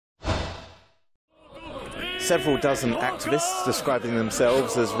Several dozen activists describing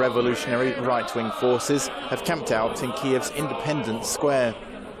themselves as revolutionary right-wing forces have camped out in Kyiv's Independence Square.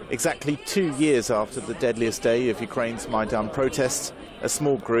 Exactly 2 years after the deadliest day of Ukraine's Maidan protests, a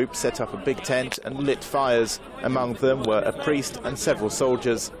small group set up a big tent and lit fires. Among them were a priest and several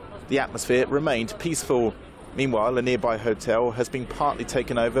soldiers. The atmosphere remained peaceful. Meanwhile, a nearby hotel has been partly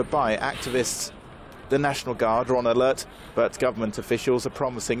taken over by activists. The National Guard are on alert, but government officials are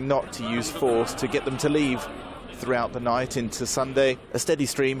promising not to use force to get them to leave. Throughout the night into Sunday, a steady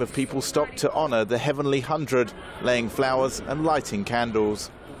stream of people stopped to honour the Heavenly 100, laying flowers and lighting candles.